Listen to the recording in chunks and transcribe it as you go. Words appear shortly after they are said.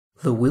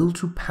The will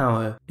to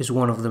power is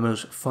one of the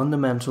most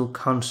fundamental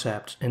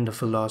concepts in the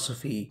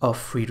philosophy of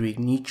Friedrich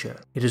Nietzsche.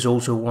 It is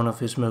also one of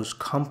his most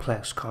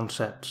complex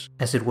concepts,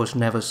 as it was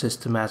never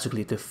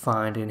systematically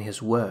defined in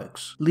his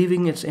works,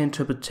 leaving its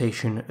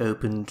interpretation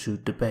open to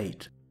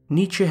debate.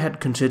 Nietzsche had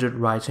considered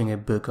writing a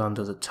book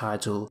under the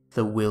title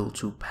The Will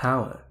to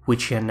Power,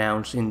 which he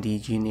announced in the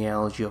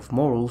Genealogy of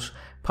Morals,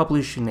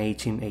 published in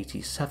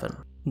 1887.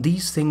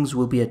 These things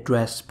will be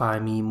addressed by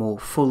me more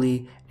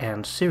fully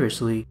and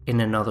seriously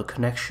in another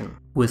connection,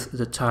 with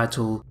the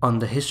title On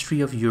the History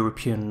of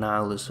European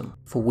Nihilism,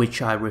 for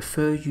which I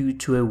refer you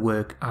to a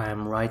work I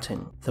am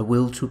writing, The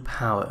Will to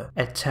Power,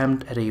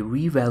 Attempt at a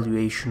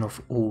Revaluation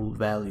of All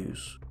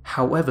Values.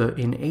 However,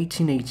 in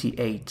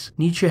 1888,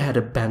 Nietzsche had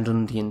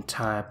abandoned the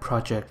entire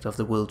project of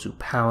The Will to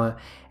Power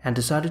and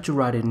decided to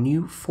write a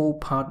new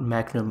 4-part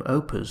magnum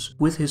opus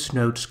with his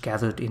notes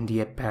gathered in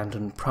the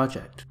abandoned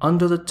project,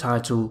 under the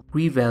title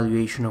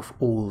Revaluation of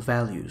All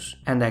Values,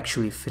 and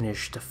actually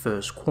finished the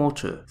first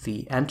quarter,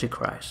 The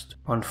Antichrist.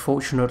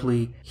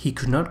 Unfortunately, he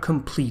could not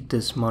complete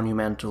this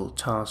monumental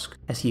task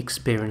as he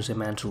experienced a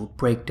mental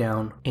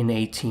breakdown in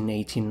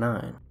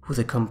 1889. With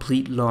a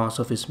complete loss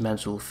of his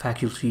mental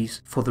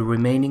faculties for the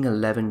remaining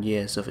 11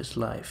 years of his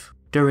life.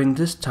 During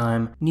this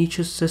time,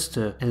 Nietzsche's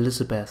sister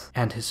Elizabeth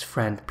and his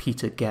friend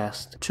Peter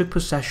Gast took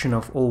possession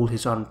of all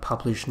his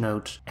unpublished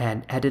notes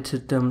and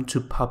edited them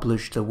to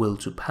publish The Will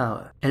to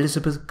Power.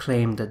 Elizabeth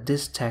claimed that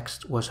this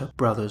text was her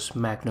brother's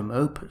magnum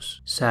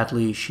opus.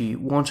 Sadly, she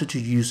wanted to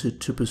use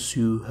it to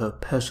pursue her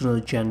personal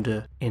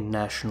agenda in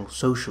National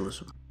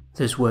Socialism.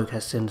 This work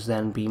has since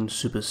then been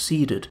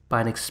superseded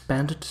by an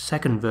expanded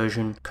second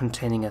version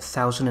containing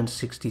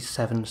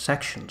 1,067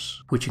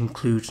 sections, which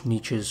includes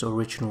Nietzsche's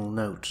original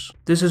notes.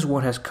 This is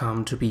what has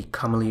come to be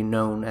commonly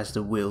known as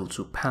The Will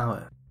to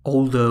Power.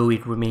 Although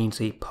it remains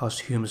a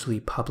posthumously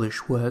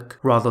published work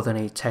rather than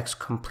a text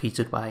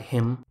completed by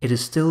him, it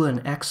is still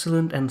an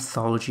excellent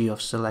anthology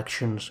of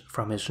selections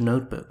from his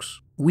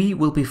notebooks. We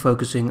will be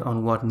focusing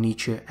on what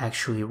Nietzsche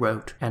actually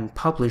wrote and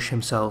published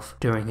himself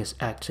during his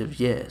active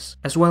years,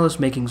 as well as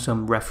making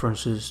some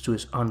references to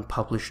his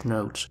unpublished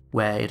notes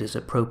where it is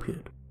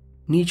appropriate.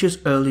 Nietzsche's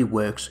early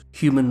works,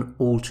 Human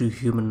All Too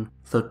Human,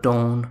 The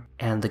Dawn,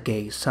 and The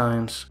Gay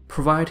Science,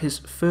 provide his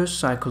first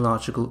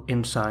psychological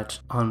insights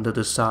on the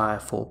desire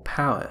for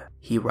power.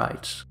 He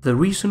writes, "The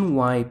reason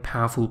why a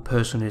powerful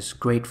person is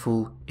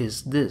grateful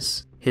is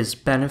this. His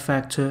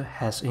benefactor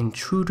has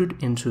intruded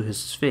into his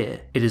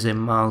sphere. It is a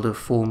milder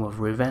form of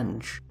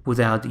revenge.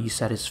 Without the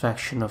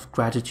satisfaction of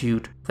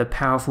gratitude, the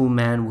powerful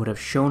man would have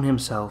shown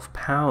himself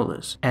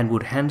powerless and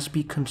would hence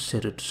be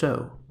considered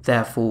so.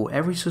 Therefore,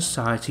 every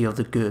society of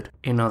the good,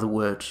 in other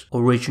words,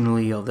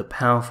 originally of the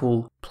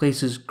powerful,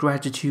 places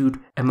gratitude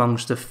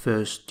amongst the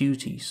first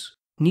duties."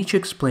 Nietzsche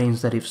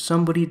explains that if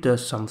somebody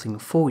does something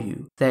for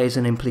you, there is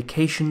an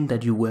implication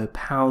that you were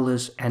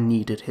powerless and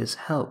needed his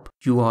help.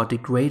 You are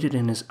degraded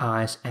in his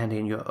eyes and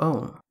in your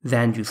own.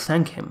 Then you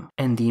thank him,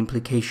 and the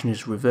implication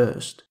is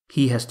reversed.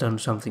 He has done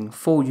something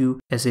for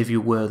you as if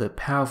you were the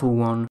powerful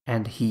one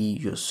and he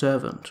your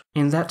servant.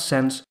 In that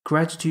sense,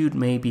 gratitude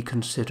may be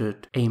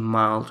considered a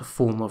mild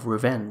form of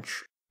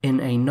revenge. In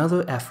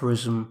another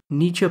aphorism,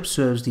 Nietzsche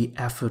observes the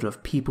effort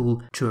of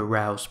people to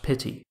arouse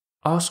pity.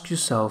 Ask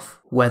yourself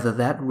whether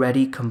that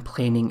ready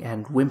complaining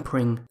and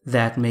whimpering,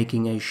 that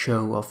making a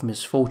show of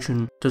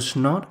misfortune, does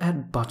not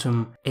at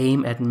bottom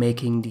aim at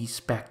making the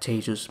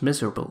spectators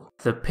miserable.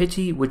 The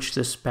pity which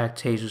the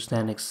spectators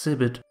then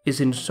exhibit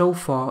is in so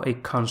far a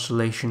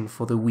consolation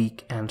for the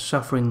weak and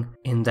suffering,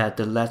 in that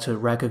the latter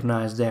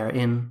recognize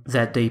therein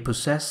that they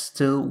possess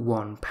still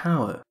one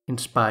power, in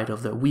spite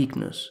of their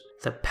weakness,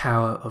 the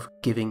power of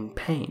giving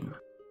pain.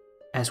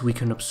 As we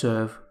can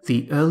observe,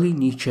 the early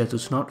Nietzsche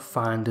does not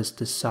find this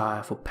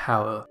desire for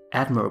power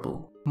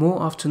admirable.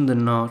 More often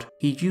than not,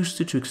 he used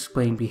it to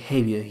explain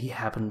behavior he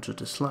happened to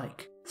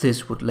dislike.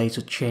 This would later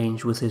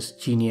change with his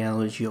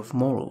Genealogy of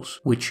Morals,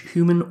 which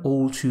Human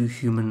All Too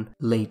Human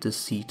laid the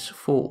seeds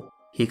for.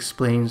 He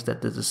explains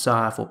that the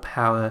desire for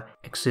power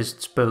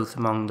exists both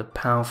among the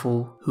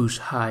powerful, whose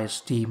high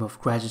esteem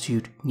of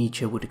gratitude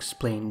Nietzsche would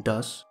explain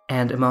thus,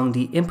 and among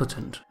the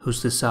impotent,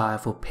 whose desire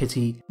for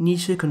pity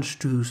Nietzsche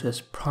construes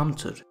as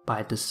prompted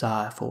by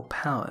desire for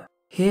power.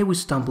 Here we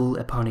stumble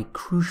upon a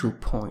crucial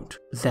point,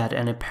 that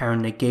an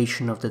apparent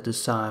negation of the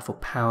desire for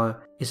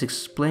power is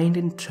explained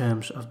in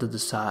terms of the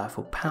desire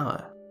for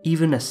power.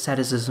 Even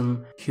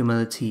asceticism,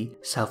 humility,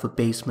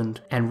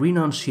 self-abasement, and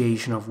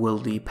renunciation of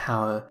worldly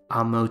power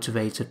are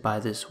motivated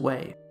by this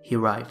way. He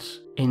writes,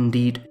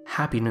 "Indeed,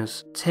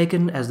 happiness,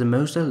 taken as the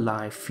most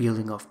alive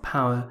feeling of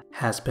power,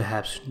 has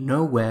perhaps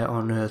nowhere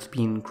on earth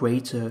been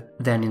greater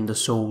than in the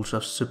souls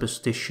of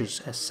superstitious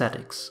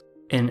ascetics."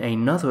 In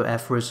another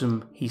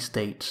aphorism, he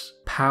states,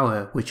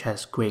 "Power, which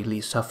has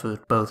greatly suffered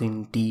both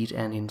in deed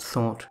and in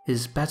thought,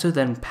 is better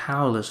than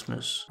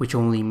powerlessness, which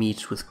only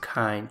meets with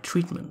kind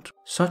treatment."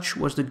 Such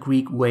was the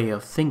Greek way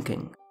of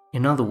thinking.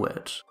 In other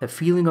words, the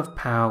feeling of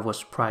power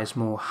was prized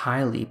more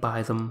highly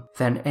by them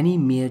than any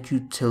mere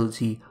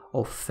utility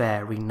or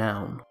fair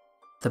renown.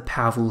 The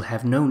powerful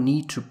have no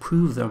need to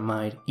prove their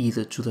might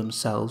either to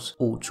themselves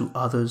or to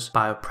others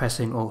by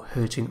oppressing or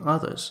hurting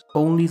others.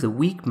 Only the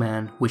weak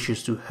man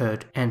wishes to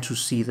hurt and to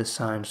see the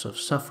signs of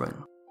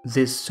suffering.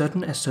 This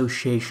sudden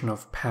association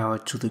of power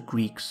to the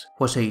Greeks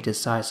was a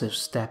decisive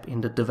step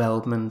in the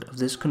development of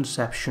this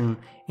conception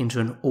into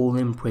an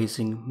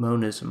all-embracing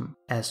monism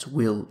as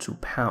will to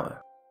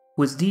power.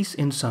 With these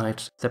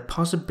insights, the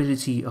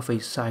possibility of a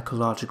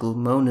psychological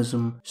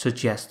monism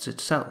suggests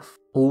itself.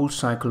 All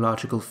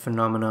psychological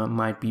phenomena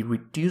might be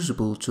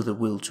reducible to the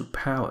will to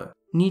power.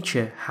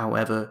 Nietzsche,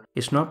 however,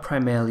 is not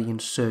primarily in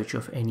search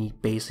of any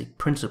basic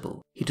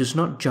principle. He does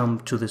not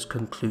jump to this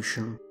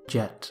conclusion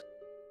yet.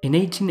 In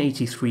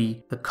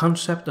 1883, the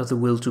concept of the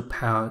will to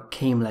power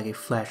came like a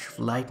flash of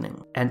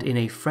lightning, and in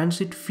a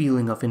frenzied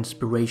feeling of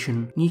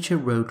inspiration, Nietzsche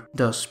wrote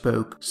Thus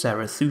Spoke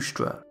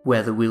Zarathustra,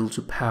 where the will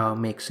to power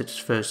makes its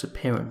first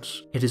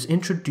appearance. It is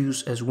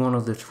introduced as one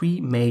of the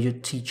three major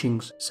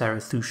teachings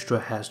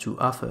Zarathustra has to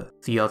offer,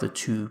 the other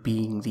two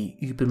being the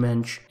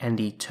Übermensch and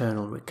the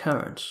eternal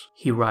recurrence.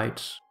 He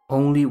writes,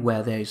 "Only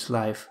where there is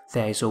life,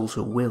 there is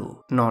also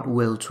will, not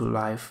will to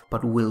life,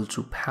 but will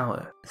to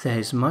power. There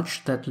is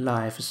much that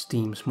life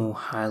esteems more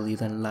highly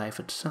than life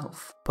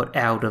itself, but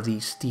out of the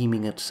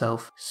esteeming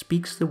itself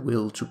speaks the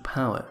will to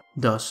power.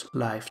 Thus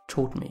life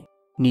taught me."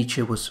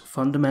 Nietzsche was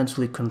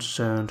fundamentally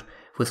concerned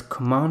with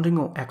commanding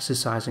or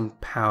exercising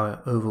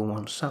power over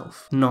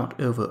oneself, not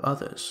over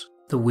others.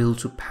 The will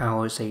to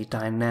power is a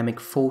dynamic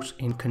force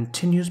in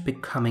continuous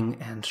becoming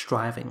and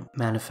striving,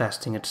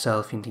 manifesting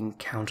itself in the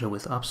encounter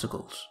with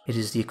obstacles. It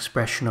is the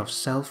expression of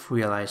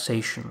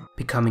self-realization,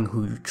 becoming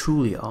who you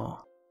truly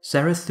are.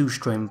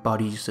 Zarathustra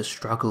embodies the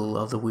struggle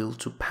of the will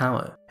to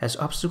power, as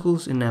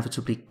obstacles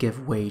inevitably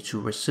give way to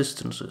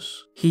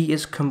resistances. He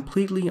is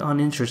completely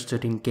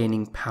uninterested in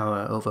gaining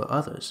power over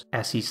others.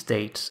 As he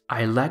states,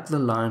 "I lack the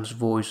lion's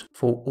voice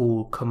for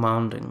all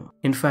commanding."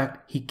 In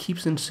fact, he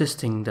keeps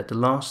insisting that the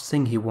last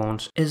thing he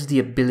wants is the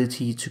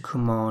ability to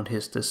command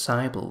his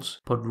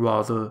disciples, but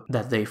rather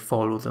that they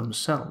follow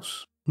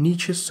themselves.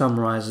 Nietzsche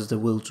summarizes the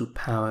will to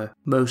power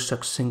most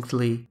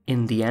succinctly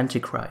in The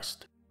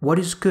Antichrist. What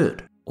is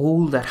good?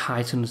 All that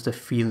heightens the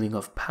feeling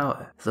of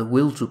power, the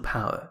will to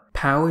power,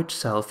 power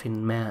itself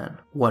in man.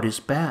 What is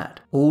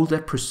bad? All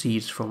that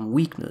proceeds from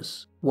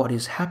weakness. What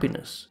is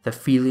happiness? The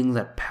feeling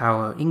that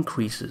power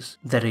increases,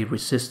 that a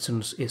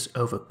resistance is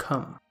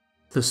overcome.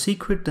 The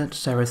secret that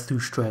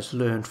Zarathustra has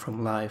learned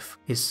from life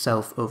is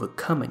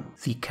self-overcoming,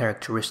 the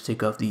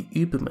characteristic of the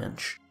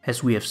Übermensch.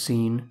 As we have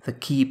seen, the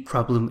key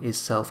problem is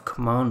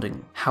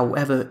self-commanding.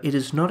 However, it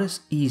is not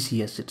as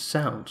easy as it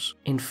sounds.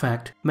 In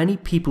fact, many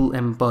people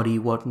embody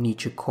what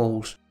Nietzsche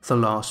calls the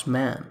last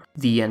man,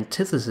 the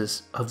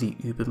antithesis of the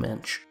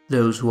Übermensch,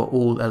 those who are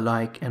all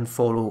alike and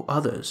follow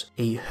others,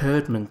 a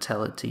herd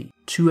mentality,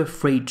 too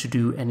afraid to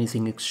do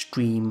anything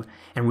extreme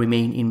and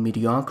remain in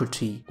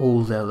mediocrity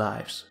all their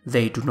lives.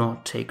 They do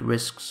not take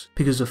risks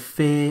because of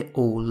fear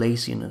or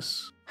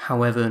laziness.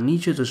 However,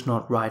 Nietzsche does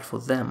not write for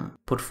them,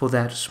 but for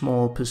that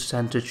small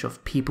percentage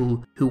of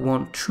people who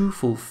want true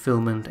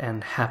fulfillment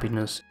and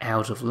happiness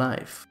out of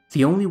life.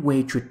 The only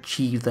way to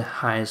achieve the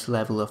highest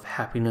level of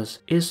happiness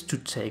is to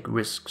take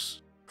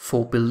risks.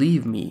 For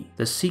believe me,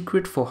 the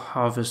secret for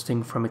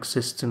harvesting from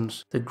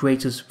existence the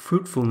greatest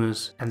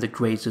fruitfulness and the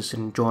greatest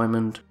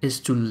enjoyment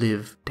is to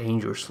live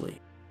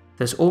dangerously.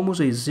 There's almost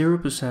a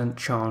 0%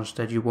 chance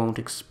that you won't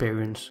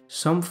experience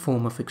some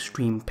form of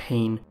extreme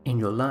pain in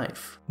your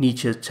life.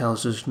 Nietzsche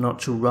tells us not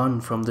to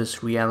run from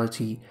this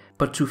reality,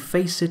 but to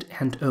face it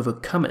and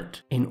overcome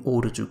it in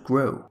order to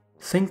grow.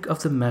 Think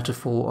of the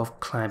metaphor of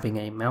climbing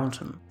a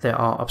mountain. There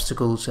are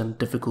obstacles and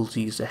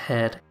difficulties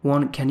ahead.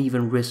 One can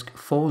even risk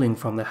falling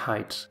from the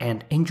heights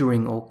and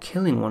injuring or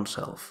killing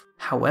oneself.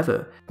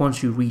 However,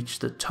 once you reach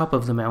the top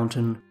of the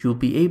mountain, you'll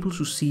be able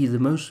to see the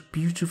most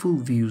beautiful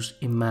views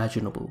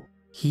imaginable.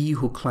 He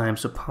who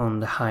climbs upon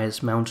the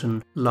highest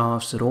mountain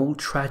laughs at all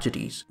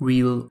tragedies,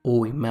 real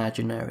or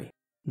imaginary.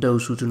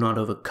 Those who do not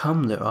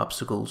overcome their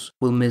obstacles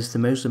will miss the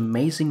most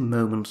amazing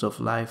moments of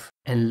life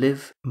and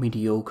live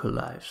mediocre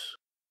lives.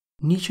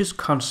 Nietzsche's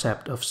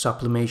concept of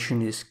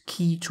sublimation is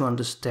key to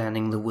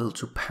understanding the will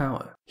to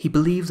power. He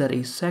believed that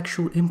a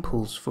sexual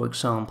impulse, for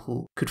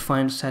example, could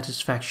find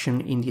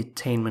satisfaction in the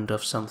attainment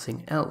of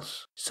something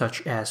else,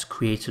 such as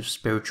creative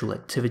spiritual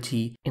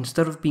activity,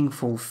 instead of being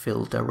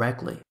fulfilled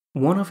directly.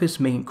 One of his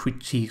main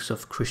critiques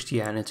of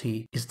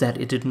Christianity is that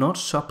it did not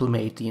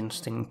sublimate the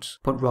instincts,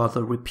 but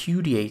rather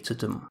repudiated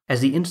them.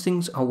 As the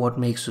instincts are what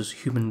makes us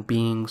human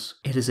beings,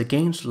 it is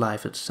against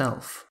life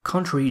itself,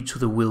 contrary to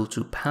the will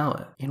to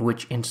power, in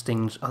which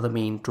instincts are the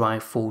main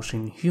drive force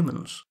in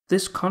humans.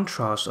 This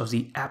contrast of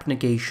the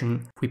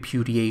abnegation,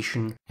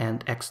 repudiation,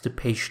 and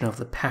extirpation of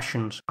the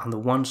passions on the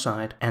one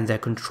side and their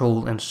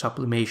control and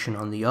sublimation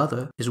on the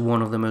other is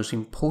one of the most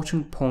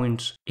important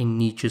points in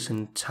Nietzsche's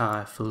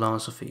entire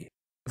philosophy.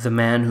 The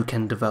man who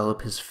can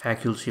develop his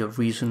faculty of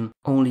reason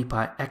only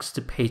by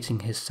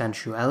extirpating his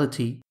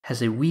sensuality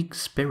has a weak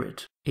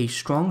spirit. A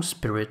strong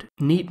spirit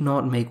need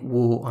not make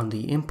war on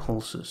the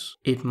impulses,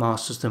 it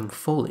masters them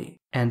fully,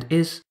 and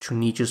is, to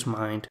Nietzsche's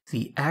mind,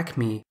 the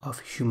acme of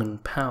human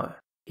power.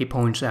 He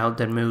points out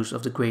that most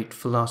of the great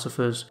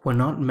philosophers were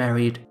not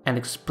married and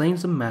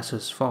explains the matter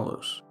as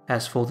follows.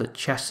 As for the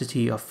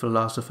chastity of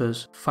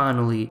philosophers,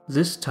 finally,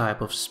 this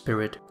type of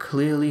spirit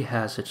clearly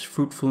has its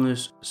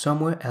fruitfulness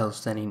somewhere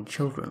else than in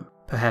children.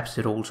 Perhaps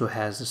it also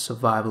has the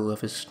survival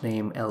of its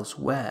name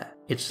elsewhere,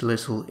 its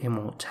little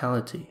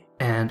immortality.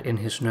 And in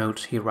his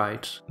notes he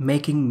writes,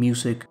 making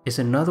music is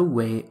another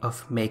way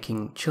of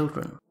making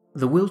children.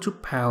 The will to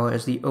power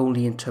as the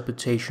only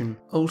interpretation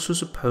also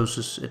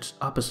supposes its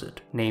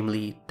opposite,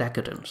 namely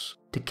decadence.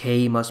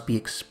 Decay must be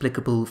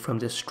explicable from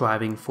the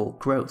striving for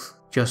growth,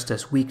 just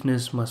as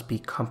weakness must be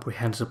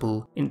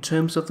comprehensible in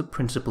terms of the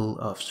principle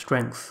of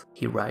strength,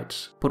 he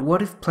writes. But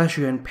what if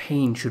pleasure and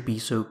pain should be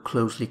so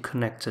closely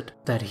connected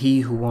that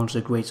he who wants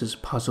the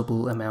greatest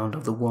possible amount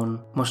of the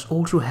one must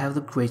also have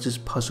the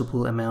greatest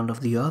possible amount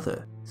of the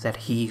other? That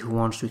he who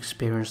wants to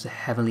experience the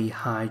heavenly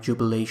high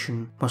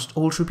jubilation must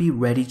also be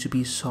ready to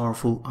be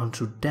sorrowful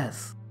unto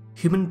death?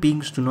 Human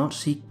beings do not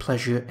seek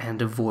pleasure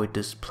and avoid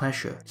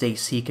displeasure. They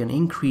seek an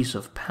increase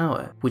of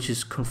power, which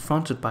is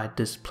confronted by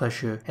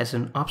displeasure as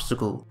an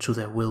obstacle to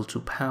their will to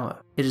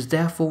power. It is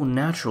therefore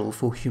natural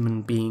for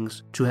human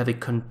beings to have a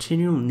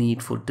continual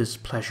need for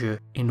displeasure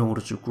in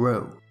order to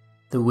grow.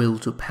 The will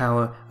to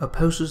power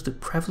opposes the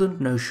prevalent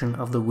notion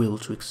of the will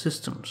to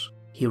existence.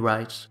 He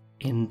writes,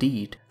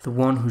 indeed, the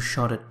one who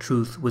shot at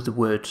truth with the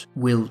words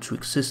will to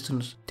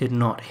existence did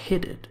not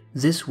hit it.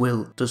 This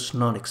will does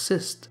not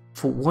exist.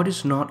 For what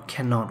is not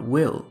cannot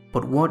will,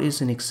 but what is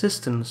in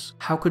existence,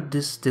 how could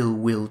this still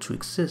will to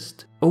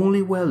exist?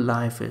 Only where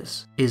life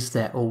is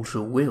there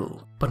also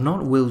will, but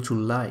not will to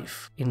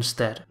life.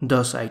 Instead,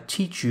 thus I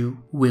teach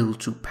you will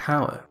to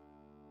power.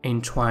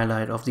 In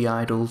Twilight of the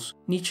Idols,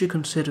 Nietzsche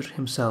considered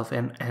himself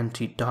an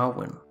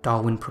anti-Darwin.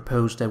 Darwin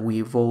proposed that we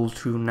evolve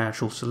through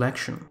natural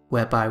selection,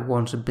 whereby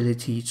one's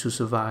ability to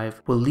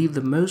survive will leave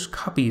the most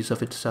copies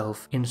of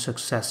itself in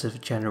successive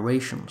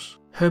generations.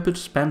 Herbert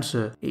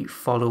Spencer, a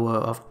follower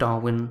of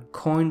Darwin,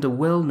 coined the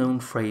well-known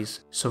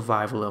phrase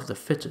survival of the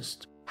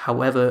fittest.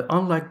 However,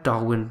 unlike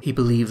Darwin, he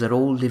believed that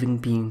all living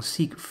beings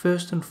seek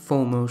first and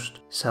foremost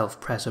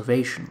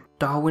self-preservation.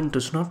 Darwin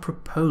does not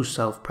propose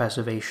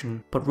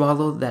self-preservation, but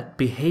rather that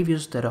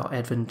behaviors that are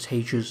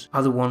advantageous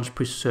are the ones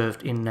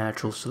preserved in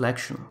natural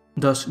selection.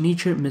 Thus,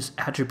 Nietzsche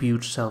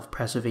misattributes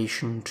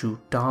self-preservation to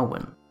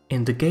Darwin.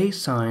 In The Gay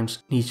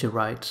Science, Nietzsche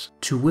writes,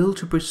 to will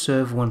to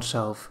preserve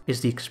oneself is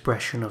the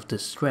expression of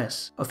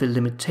distress, of a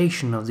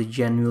limitation of the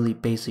genuinely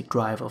basic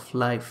drive of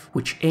life,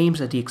 which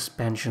aims at the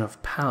expansion of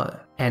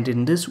power, and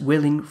in this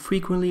willing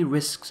frequently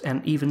risks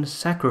and even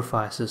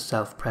sacrifices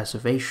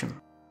self-preservation.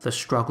 The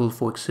struggle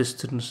for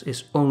existence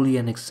is only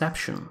an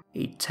exception,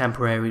 a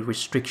temporary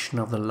restriction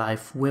of the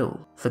life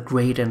will. The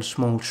great and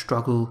small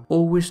struggle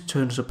always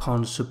turns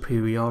upon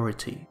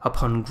superiority,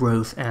 upon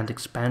growth and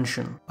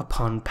expansion,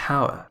 upon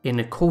power, in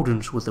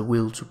accordance with the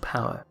will to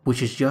power,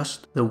 which is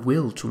just the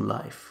will to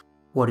life.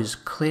 What is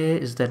clear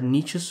is that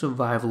Nietzsche's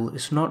survival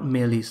is not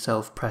merely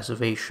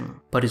self-preservation,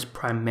 but is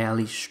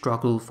primarily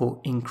struggle for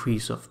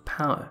increase of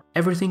power.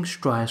 Everything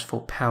strives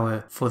for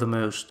power for the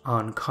most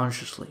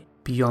unconsciously.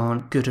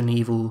 Beyond Good and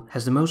Evil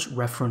has the most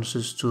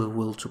references to the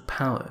will to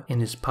power in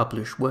his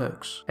published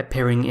works,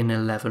 appearing in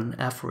 11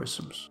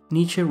 aphorisms.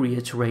 Nietzsche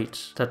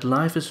reiterates that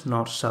life is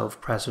not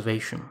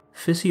self-preservation.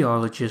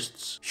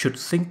 Physiologists should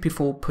think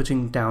before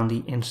putting down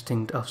the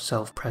instinct of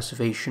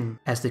self-preservation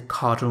as the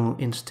cardinal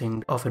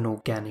instinct of an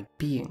organic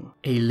being.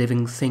 A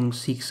living thing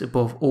seeks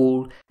above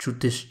all to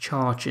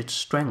discharge its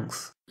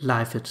strength.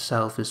 Life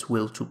itself is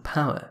will to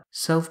power.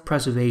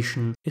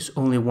 Self-preservation is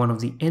only one of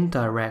the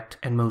indirect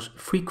and most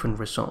frequent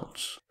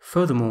results.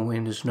 Furthermore,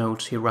 in his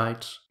notes he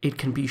writes, it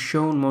can be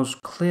shown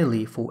most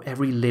clearly for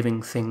every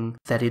living thing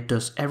that it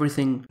does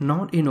everything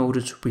not in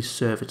order to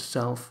preserve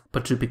itself,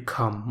 but to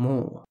become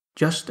more.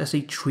 Just as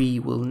a tree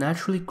will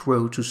naturally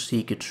grow to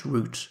seek its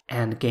roots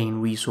and gain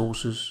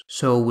resources,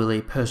 so will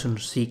a person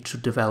seek to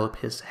develop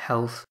his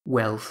health,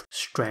 wealth,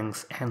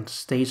 strength, and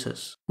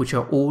status, which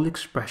are all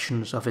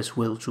expressions of his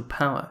will to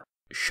power.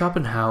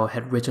 Schopenhauer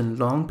had written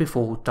long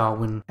before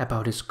Darwin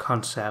about his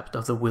concept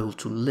of the will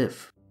to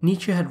live.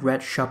 Nietzsche had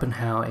read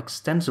Schopenhauer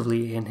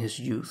extensively in his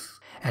youth,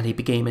 and he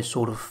became a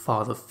sort of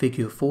father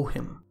figure for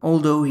him,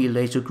 although he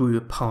later grew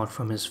apart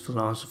from his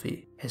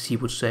philosophy. As he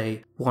would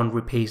say, one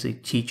repays a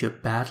teacher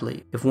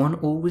badly if one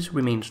always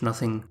remains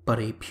nothing but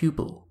a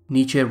pupil.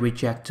 Nietzsche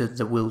rejected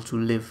the will to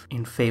live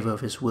in favor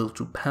of his will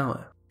to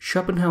power.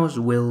 Schopenhauer's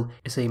will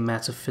is a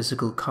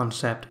metaphysical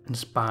concept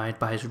inspired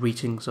by his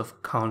readings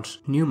of Kant's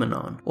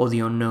noumenon, or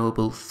the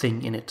unknowable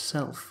thing in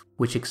itself,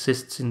 which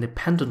exists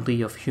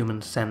independently of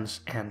human sense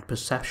and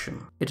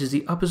perception. It is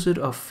the opposite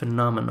of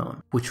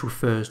phenomenon, which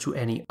refers to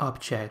any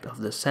object of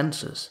the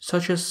senses,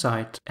 such as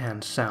sight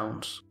and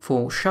sounds.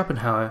 For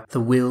Schopenhauer,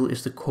 the will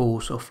is the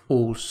cause of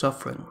all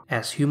suffering.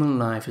 As human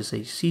life is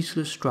a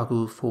ceaseless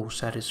struggle for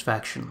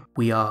satisfaction,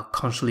 we are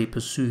constantly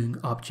pursuing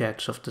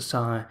objects of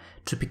desire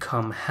to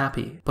become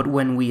happy, but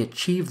when we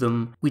achieve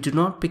them, we do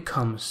not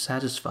become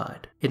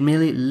satisfied. It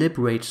merely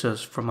liberates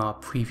us from our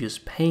previous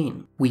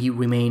pain. We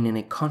remain in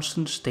a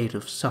constant state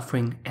of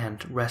suffering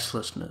and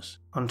restlessness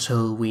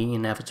until we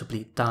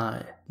inevitably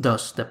die.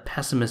 Thus, the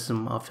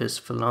pessimism of his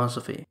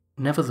philosophy.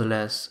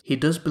 Nevertheless, he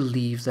does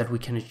believe that we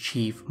can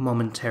achieve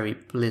momentary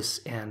bliss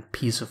and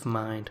peace of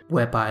mind,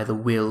 whereby the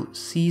will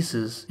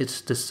ceases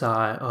its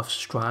desire of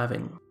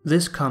striving.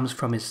 This comes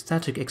from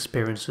aesthetic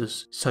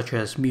experiences such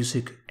as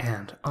music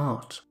and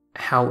art.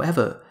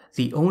 However,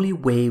 the only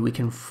way we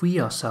can free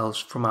ourselves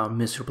from our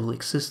miserable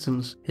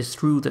existence is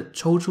through the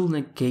total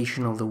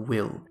negation of the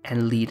will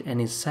and lead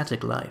an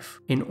ascetic life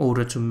in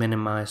order to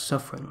minimize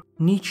suffering.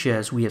 Nietzsche,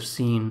 as we have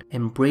seen,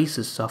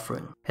 embraces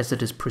suffering, as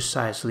it is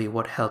precisely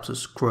what helps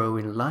us grow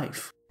in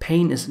life.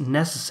 Pain is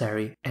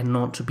necessary and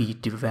not to be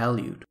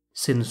devalued.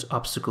 Since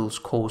obstacles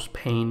cause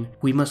pain,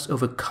 we must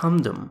overcome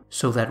them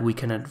so that we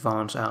can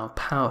advance our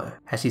power.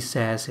 As he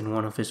says in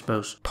one of his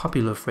most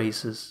popular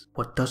phrases,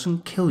 "What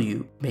doesn't kill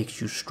you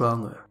makes you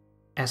stronger."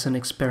 As an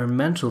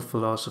experimental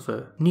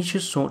philosopher, Nietzsche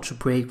sought to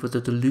break with the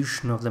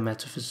delusion of the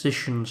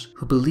metaphysicians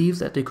who believed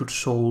that they could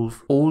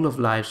solve all of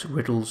life's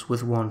riddles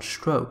with one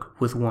stroke,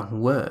 with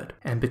one word,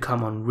 and become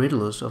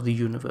unriddlers of the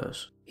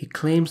universe. He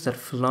claims that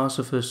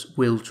philosophers'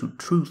 will to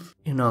truth,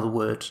 in other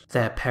words,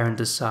 their apparent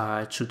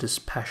desire to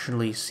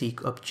dispassionately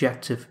seek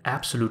objective,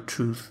 absolute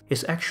truth,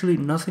 is actually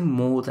nothing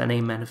more than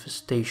a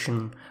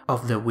manifestation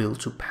of their will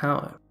to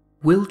power.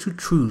 Will to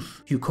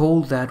truth, you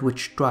call that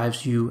which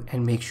drives you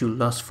and makes you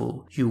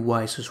lustful, you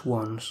wisest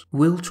ones.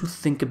 Will to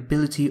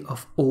thinkability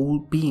of all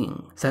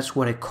being, that's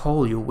what I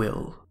call your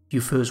will. You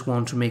first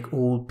want to make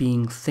all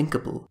being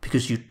thinkable,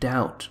 because you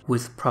doubt,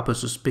 with proper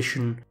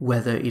suspicion,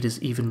 whether it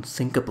is even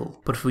thinkable.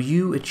 But for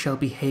you it shall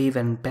behave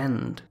and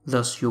bend,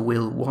 thus your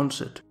will wants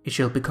it. It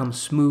shall become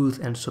smooth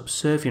and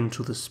subservient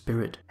to the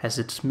spirit, as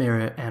its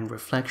mirror and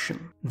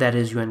reflection. That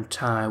is your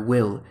entire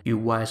will, you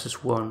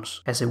wisest ones,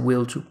 as a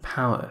will to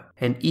power.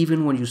 And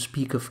even when you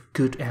speak of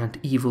good and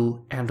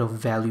evil and of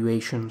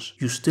valuations,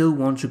 you still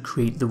want to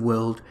create the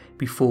world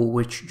before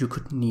which you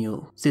could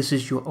kneel. This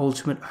is your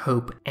ultimate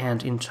hope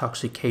and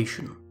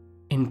intoxication.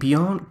 In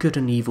Beyond Good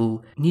and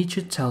Evil,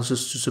 Nietzsche tells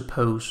us to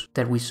suppose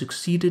that we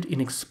succeeded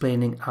in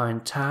explaining our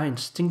entire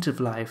instinctive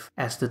life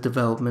as the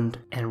development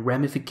and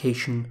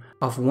ramification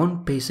of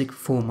one basic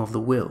form of the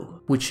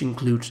will, which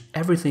includes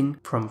everything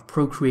from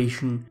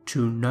procreation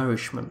to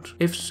nourishment.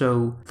 If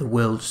so, the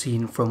world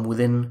seen from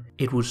within,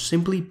 it would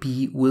simply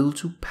be will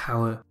to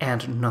power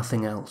and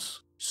nothing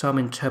else. Some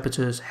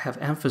interpreters have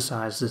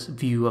emphasized this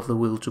view of the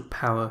will to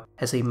power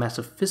as a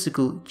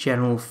metaphysical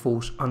general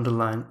force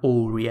underlying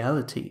all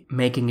reality,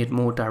 making it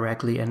more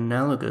directly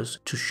analogous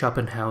to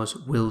Schopenhauer's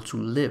will to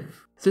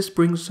live. This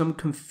brings some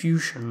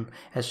confusion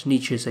as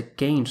Nietzsche is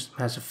against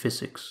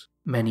metaphysics.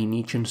 Many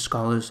Nietzschean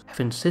scholars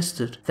have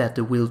insisted that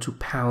the will to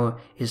power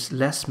is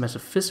less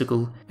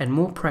metaphysical and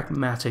more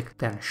pragmatic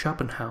than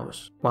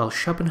Schopenhauer's. While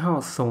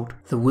Schopenhauer thought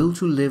the will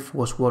to live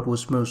was what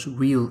was most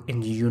real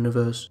in the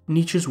universe,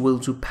 Nietzsche's will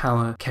to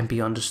power can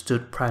be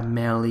understood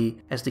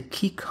primarily as the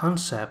key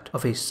concept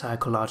of a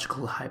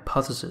psychological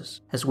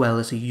hypothesis, as well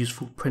as a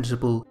useful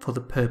principle for the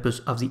purpose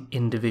of the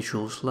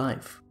individual's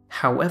life.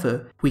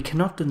 However, we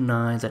cannot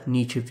deny that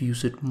Nietzsche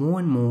views it more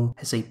and more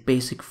as a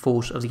basic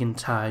force of the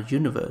entire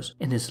universe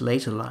in his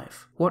later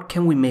life. What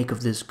can we make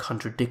of this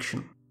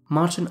contradiction?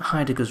 Martin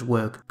Heidegger's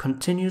work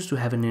continues to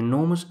have an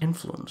enormous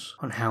influence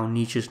on how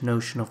Nietzsche's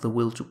notion of the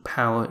will to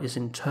power is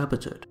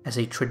interpreted as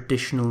a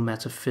traditional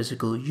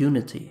metaphysical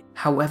unity.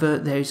 However,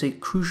 there is a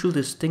crucial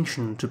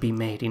distinction to be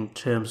made in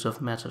terms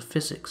of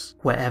metaphysics.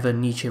 Wherever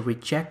Nietzsche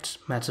rejects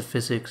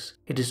metaphysics,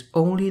 it is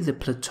only the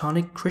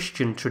Platonic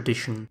Christian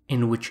tradition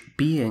in which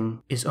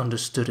being is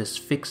understood as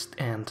fixed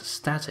and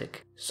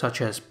static,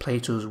 such as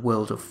Plato's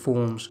world of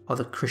forms or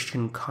the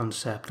Christian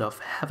concept of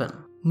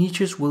heaven.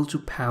 Nietzsche's will to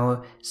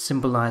power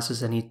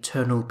symbolizes an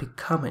eternal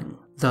becoming,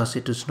 thus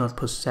it does not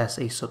possess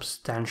a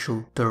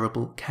substantial,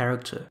 durable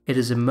character. It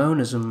is a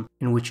monism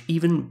in which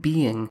even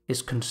being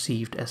is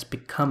conceived as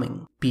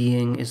becoming.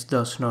 Being is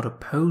thus not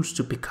opposed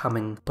to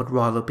becoming, but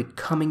rather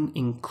becoming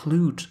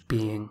includes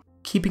being.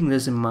 Keeping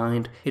this in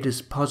mind, it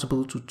is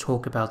possible to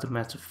talk about the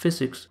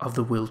metaphysics of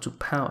the will to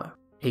power.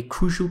 A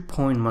crucial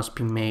point must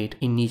be made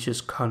in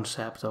Nietzsche's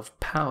concept of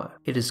power.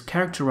 It is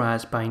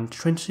characterized by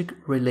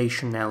intrinsic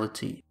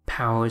relationality.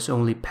 Power is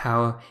only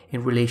power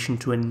in relation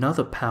to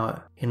another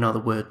power. In other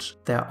words,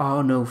 there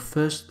are no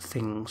first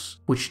things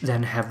which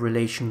then have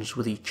relations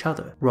with each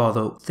other.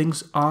 Rather,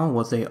 things are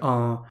what they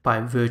are by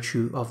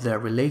virtue of their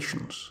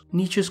relations.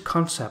 Nietzsche's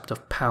concept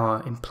of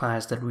power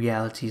implies that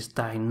reality is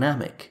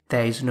dynamic.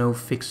 There is no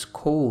fixed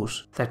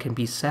cause that can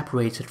be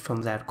separated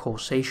from that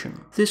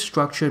causation. This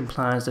structure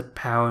implies that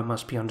power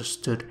must be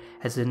understood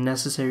as a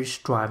necessary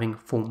striving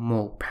for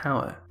more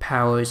power.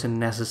 Power is a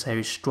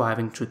necessary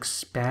striving to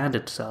expand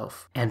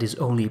itself, and is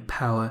only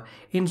power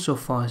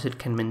insofar as it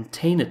can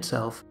maintain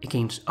itself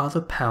against other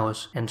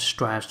powers and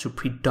strives to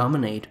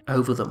predominate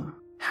over them.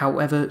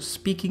 However,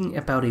 speaking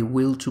about a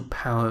will to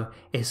power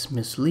is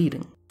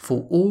misleading.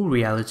 For all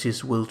reality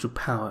is will to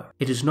power.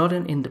 It is not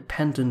an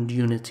independent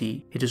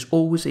unity, it is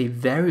always a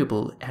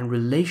variable and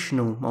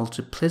relational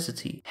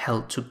multiplicity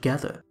held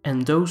together,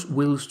 and those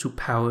wills to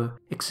power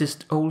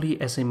exist only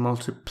as a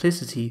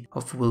multiplicity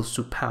of wills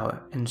to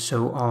power, and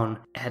so on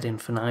ad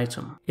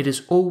infinitum. It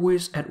is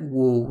always at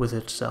war with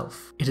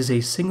itself. It is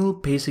a single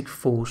basic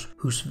force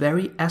whose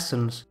very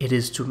essence it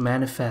is to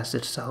manifest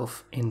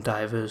itself in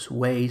diverse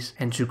ways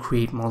and to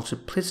create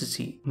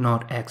multiplicity,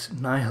 not ex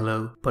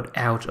nihilo, but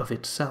out of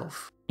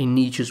itself. In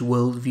Nietzsche's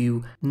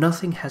worldview,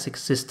 nothing has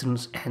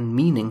existence and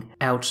meaning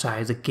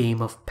outside the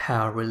game of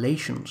power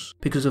relations.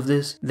 Because of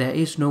this, there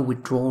is no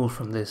withdrawal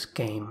from this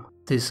game.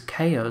 This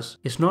chaos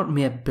is not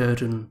mere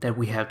burden that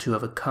we have to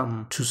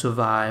overcome to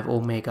survive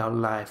or make our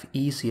life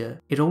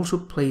easier. It also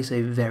plays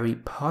a very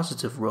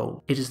positive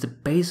role. It is the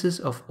basis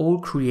of all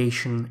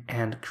creation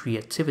and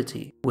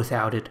creativity.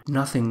 Without it,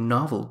 nothing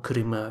novel could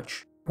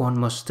emerge. One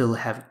must still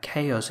have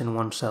chaos in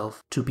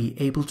oneself to be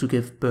able to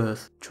give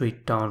birth to a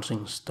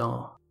dancing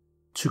star.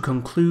 To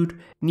conclude,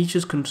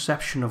 Nietzsche's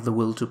conception of the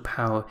will to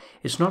power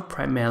is not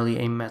primarily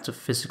a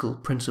metaphysical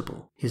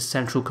principle. His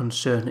central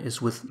concern is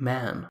with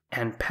man,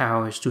 and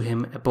power is to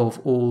him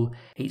above all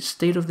a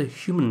state of the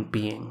human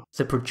being.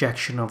 The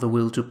projection of the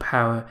will to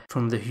power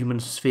from the human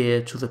sphere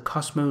to the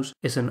cosmos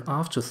is an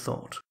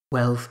afterthought.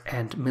 Wealth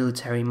and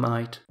military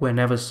might were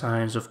never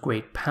signs of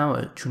great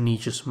power to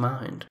Nietzsche's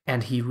mind,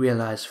 and he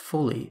realized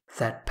fully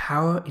that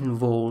power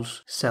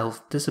involves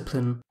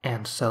self-discipline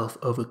and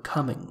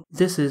self-overcoming.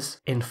 This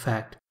is, in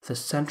fact, the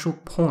central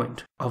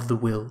point of the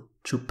will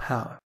to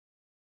power.